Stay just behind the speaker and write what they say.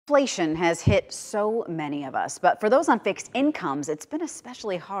Inflation has hit so many of us, but for those on fixed incomes, it's been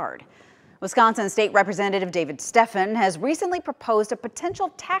especially hard. Wisconsin State Representative David Steffen has recently proposed a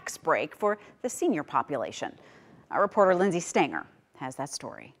potential tax break for the senior population. Our reporter Lindsay Stanger has that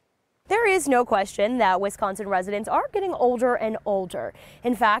story. There is no question that Wisconsin residents are getting older and older.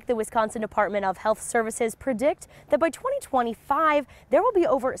 In fact, the Wisconsin Department of Health Services predict that by 2025, there will be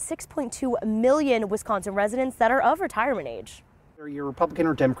over 6.2 million Wisconsin residents that are of retirement age. Whether you're Republican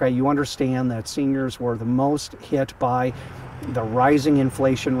or Democrat, you understand that seniors were the most hit by the rising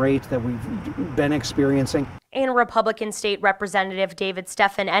inflation rate that we've been experiencing. And Republican State Representative David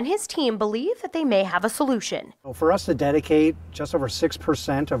Steffen and his team believe that they may have a solution. For us to dedicate just over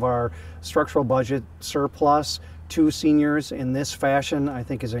 6% of our structural budget surplus to seniors in this fashion, I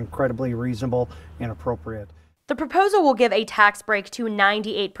think is incredibly reasonable and appropriate. The proposal will give a tax break to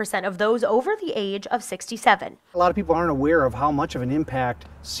 98% of those over the age of 67. A lot of people aren't aware of how much of an impact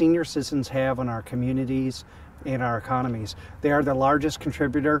senior citizens have on our communities and our economies. They are the largest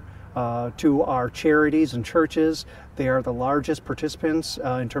contributor to our charities and churches. They are the largest participants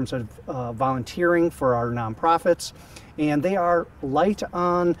in terms of volunteering for our nonprofits, and they are light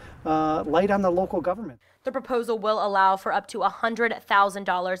on the local government. The proposal will allow for up to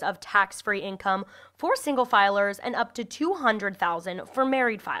 $100,000 of tax-free income for single filers and up to $200,000 for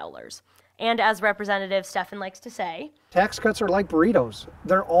married filers. And as Representative Steffen likes to say, tax cuts are like burritos.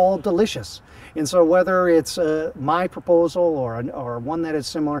 They're all delicious. And so whether it's my proposal or one that is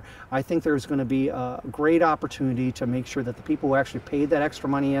similar, I think there's going to be a great opportunity to make sure that the people who actually paid that extra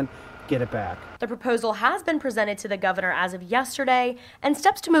money in get it back. The proposal has been presented to the governor as of yesterday, and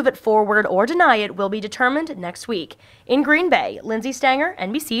steps to move it forward or deny it will be determined next week. In Green Bay, Lindsay Stanger,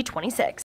 NBC 26.